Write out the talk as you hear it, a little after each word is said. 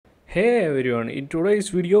Hey everyone, in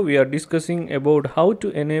today's video we are discussing about how to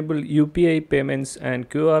enable UPI payments and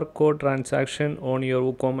QR code transaction on your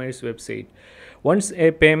WooCommerce website. Once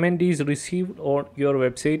a payment is received on your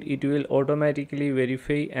website, it will automatically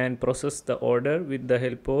verify and process the order with the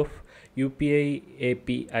help of UPI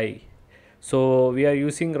API. So we are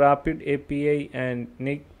using Rapid API and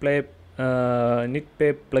NitPay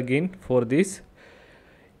plugin for this.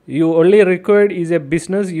 You only required is a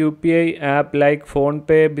business UPI app like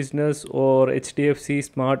PhonePe Business or HDFC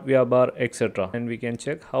Smart Via Bar, etc. And we can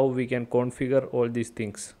check how we can configure all these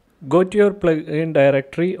things. Go to your plugin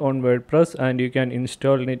directory on WordPress and you can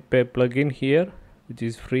install NitPay plugin here, which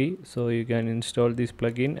is free. So you can install this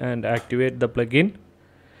plugin and activate the plugin.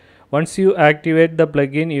 Once you activate the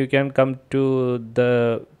plugin, you can come to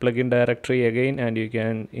the plugin directory again and you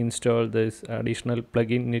can install this additional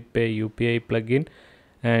plugin, NitPay UPI plugin,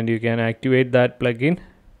 and you can activate that plugin.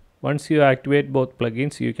 Once you activate both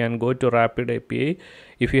plugins, you can go to Rapid API.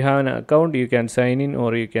 If you have an account, you can sign in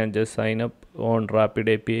or you can just sign up on Rapid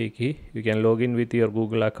API key. You can log in with your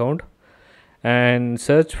Google account and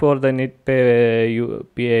search for the NitPay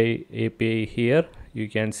UPI API here. You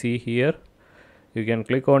can see here. You can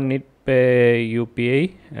click on NitPay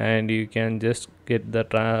UPI and you can just get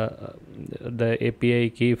the API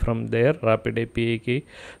key from there, Rapid API key.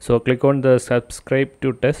 So click on the subscribe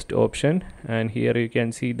to test option and here you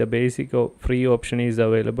can see the basic free option is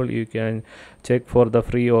available. You can check for the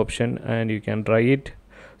free option and you can try it.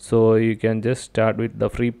 So you can just start with the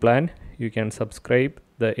free plan. You can subscribe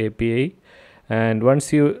the API and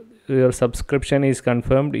once your subscription is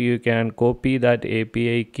confirmed, you can copy that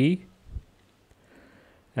API key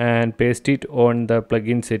and paste it on the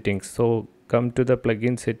plugin settings. So come to the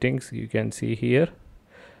plugin settings, you can see here,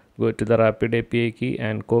 go to the Rapid API key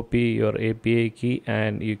and copy your API key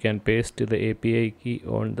and you can paste the API key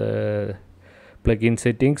on the plugin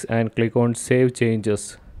settings and click on save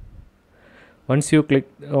changes. Once you click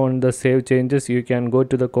on the save changes, you can go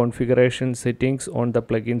to the configuration settings on the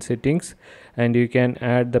plugin settings and you can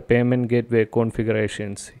add the payment gateway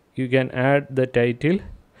configurations. You can add the title.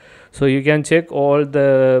 So you can check all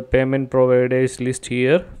the payment providers list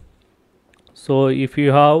here. So if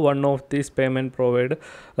you have one of these payment provider,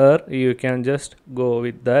 you can just go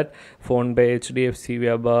with that, PhonePe, HDFC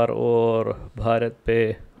Via Bar or Bharat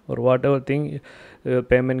Pay or whatever thing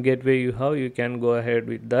payment gateway you have, you can go ahead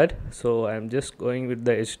with that. So I'm just going with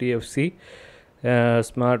the HDFC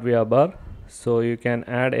Smart Via Bar. So you can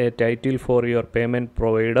add a title for your payment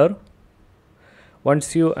provider.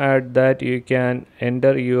 Once you add that, you can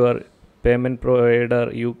enter your payment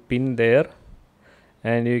provider PIN there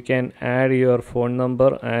and you can add your phone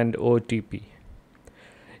number and OTP.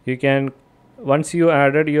 You can, once you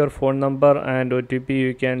added your phone number and OTP,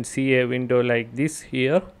 you can see a window like this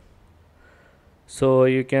here. So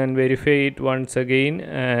you can verify it once again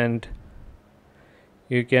and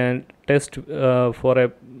you can test for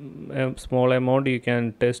a small amount. You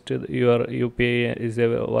can test your UPI is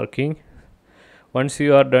working. Once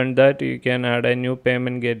you are done that, you can add a new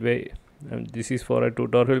payment gateway. This is for a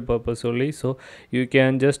tutorial purpose only. So you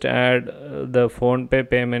can just add the PhonePe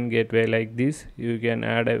payment gateway like this. You can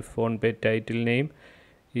add a PhonePe title name.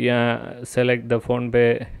 Select the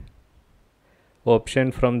PhonePe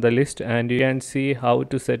option from the list and you can see how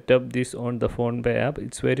to set up this on the PhonePe app.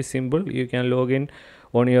 It's very simple. You can log in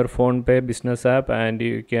on your PhonePe business app and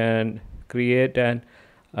you can create an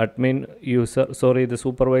admin user, the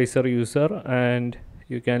supervisor user, and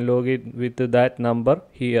you can log in with that number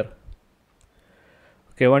here.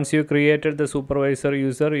 Okay, once you created the supervisor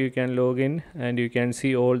user, you can log in and you can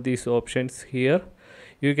see all these options here.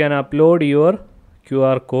 You can upload your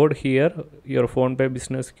QR code here, your PhonePe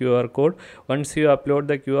business QR code. Once you upload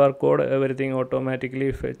the QR code, everything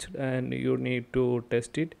automatically fetched and you need to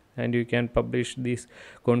test it and you can publish this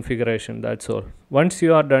configuration. That's all. Once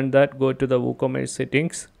you are done that, go to the WooCommerce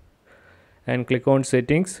settings and click on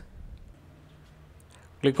settings.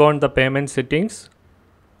 Click on the payment settings.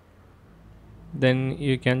 Then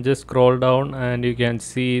you can just scroll down and you can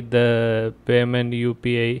see the payment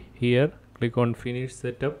UPI here. Click on finish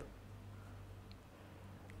setup.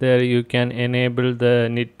 There you can enable the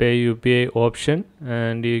NitPay UPI option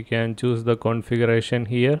and you can choose the configuration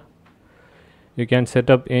here. You can set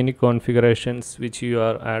up any configurations which you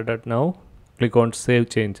are added now. Click on save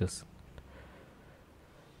changes.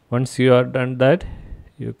 Once you are done that,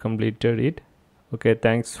 you completed it. Okay,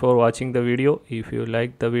 thanks for watching the video. If you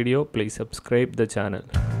like the video, please subscribe the channel.